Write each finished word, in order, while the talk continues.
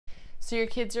So your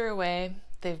kids are away,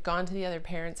 they've gone to the other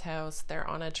parent's house, they're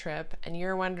on a trip, and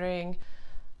you're wondering,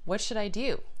 what should I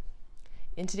do?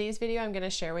 In today's video, I'm going to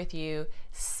share with you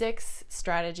 6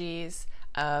 strategies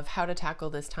of how to tackle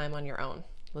this time on your own.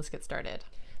 Let's get started.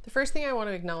 The first thing I want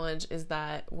to acknowledge is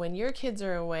that when your kids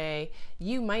are away,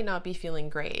 you might not be feeling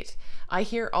great. I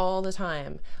hear all the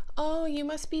time, oh, you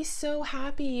must be so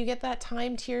happy you get that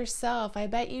time to yourself. I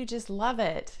bet you just love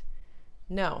it.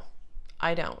 No,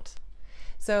 I don't.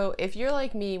 So if you're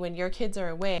like me, when your kids are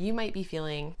away, you might be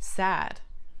feeling sad,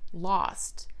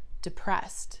 lost,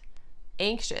 depressed,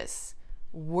 anxious,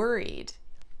 worried,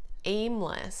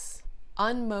 aimless,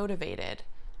 unmotivated,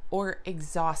 or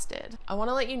exhausted. I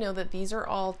want to let you know that these are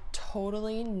all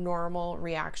totally normal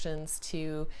reactions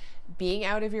to being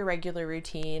out of your regular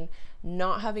routine,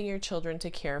 not having your children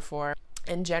to care for,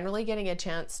 and generally getting a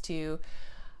chance to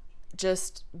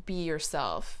just be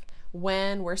yourself.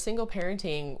 When we're single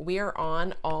parenting, we are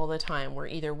on all the time. We're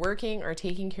either working or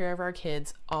taking care of our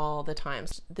kids all the time.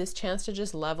 This chance to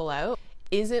just level out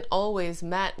isn't always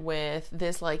met with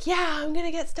this like, yeah, I'm gonna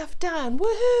get stuff done,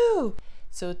 woohoo!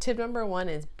 So tip number 1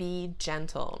 is be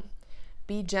gentle.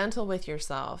 Be gentle with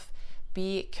yourself.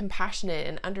 Be compassionate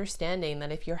and understanding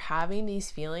that if you're having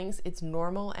these feelings, it's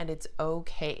normal and it's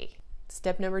okay.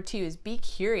 Step number 2 is be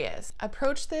curious.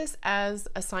 Approach this as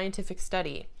a scientific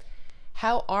study.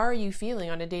 How are you feeling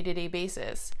on a day-to-day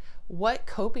basis? What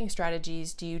coping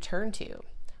strategies do you turn to?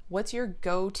 What's your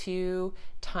go-to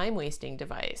time-wasting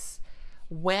device?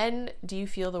 When do you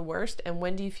feel the worst and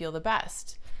when do you feel the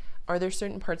best? Are there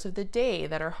certain parts of the day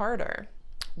that are harder?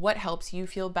 What helps you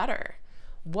feel better?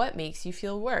 What makes you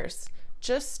feel worse?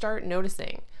 Just start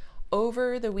noticing.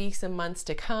 Over the weeks and months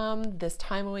to come, this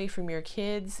time away from your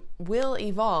kids will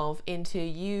evolve into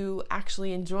you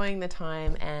actually enjoying the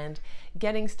time and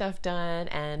getting stuff done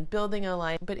and building a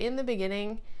life. But in the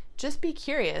beginning, just be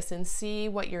curious and see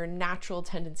what your natural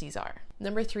tendencies are.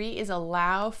 Number 3 is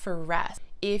allow for rest.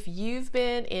 If you've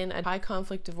been in a high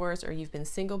conflict divorce or you've been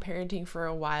single parenting for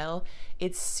a while,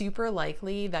 it's super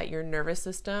likely that your nervous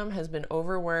system has been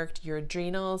overworked, your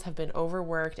adrenals have been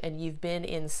overworked, and you've been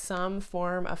in some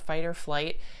form of fight or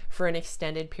flight for an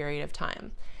extended period of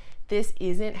time. This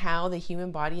isn't how the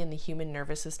human body and the human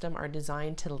nervous system are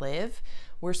designed to live.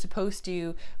 We're supposed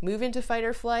to move into fight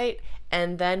or flight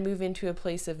and then move into a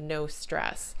place of no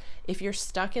stress. If you're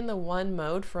stuck in the one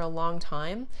mode for a long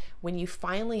time, when you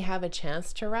finally have a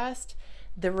chance to rest,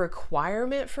 the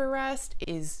requirement for rest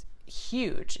is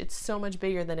huge. It's so much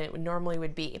bigger than it normally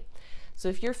would be. So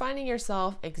if you're finding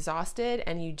yourself exhausted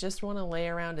and you just want to lay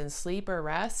around and sleep or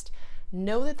rest,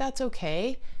 know that that's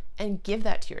okay and give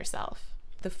that to yourself.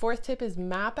 The 4th tip is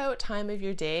map out time of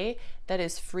your day that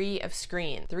is free of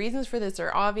screen. The reasons for this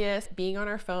are obvious. Being on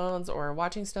our phones or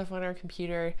watching stuff on our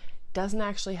computer doesn't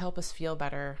actually help us feel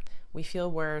better. We feel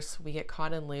worse, we get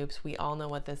caught in loops, we all know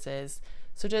what this is.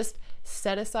 So just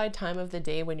set aside time of the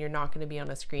day when you're not going to be on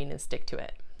a screen and stick to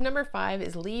it. Number 5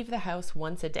 is leave the house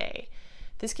once a day.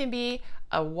 This can be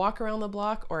a walk around the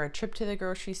block or a trip to the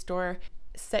grocery store.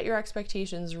 Set your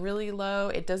expectations really low.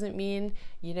 It doesn't mean,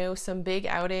 some big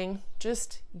outing.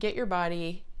 Just get your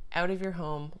body out of your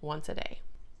home once a day.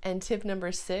 And tip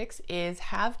number 6 is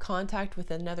have contact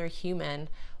with another human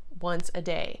once a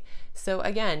day. So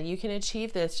again, you can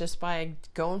achieve this just by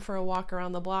going for a walk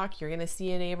around the block. You're going to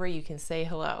see a neighbor, you can say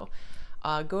hello.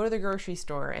 Go to the grocery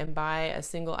store and buy a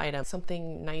single item,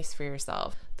 something nice for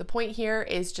yourself. The point here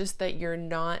is just that you're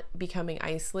not becoming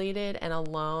isolated and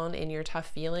alone in your tough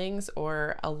feelings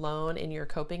or alone in your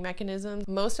coping mechanisms.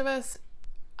 Most of us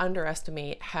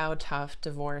underestimate how tough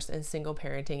divorce and single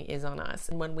parenting is on us.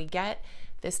 And when we get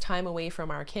this time away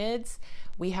from our kids,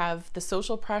 we have the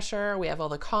social pressure, we have all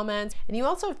the comments, and you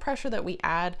also have pressure that we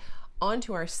add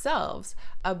onto ourselves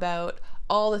about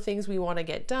all the things we want to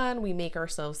get done. We make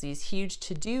ourselves these huge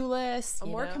to-do lists. A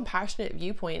more compassionate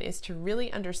viewpoint is to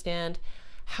really understand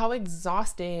how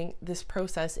exhausting this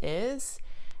process is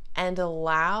and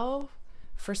allow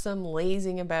for some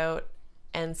lazing about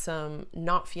and some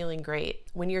not feeling great.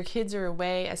 When your kids are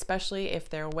away, especially if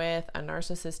they're with a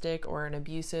narcissistic or an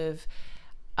abusive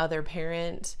other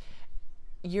parent,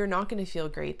 you're not going to feel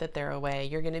great that they're away.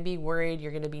 You're going to be worried,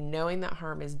 you're going to be knowing that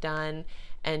harm is done,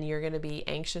 and you're going to be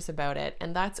anxious about it.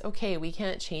 And that's okay. We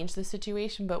can't change the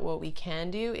situation, but what we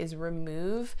can do is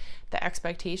remove the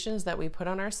expectations that we put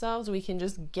on ourselves. We can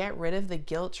just get rid of the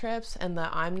guilt trips and the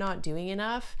I'm not doing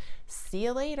enough, see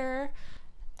you later.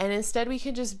 And instead we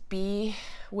can just be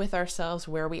with ourselves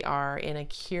where we are in a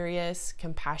curious,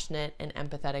 compassionate, and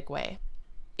empathetic way.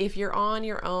 If you're on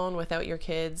your own without your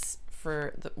kids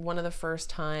for one of the first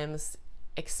times,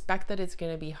 expect that it's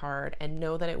going to be hard and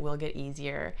know that it will get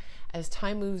easier. As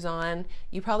time moves on,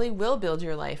 you probably will build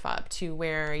your life up to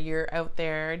where you're out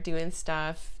there doing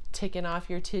stuff, ticking off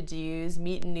your to-dos,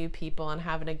 meeting new people, and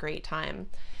having a great time.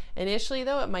 Initially,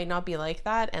 though, it might not be like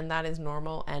that, and that is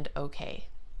normal and okay.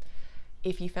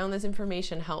 If you found this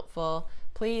information helpful,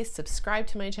 please subscribe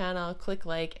to my channel, click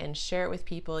like, and share it with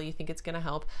people you think it's going to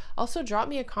help. Also, drop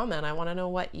me a comment. I want to know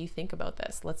what you think about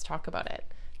this. Let's talk about it.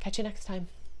 Catch you next time.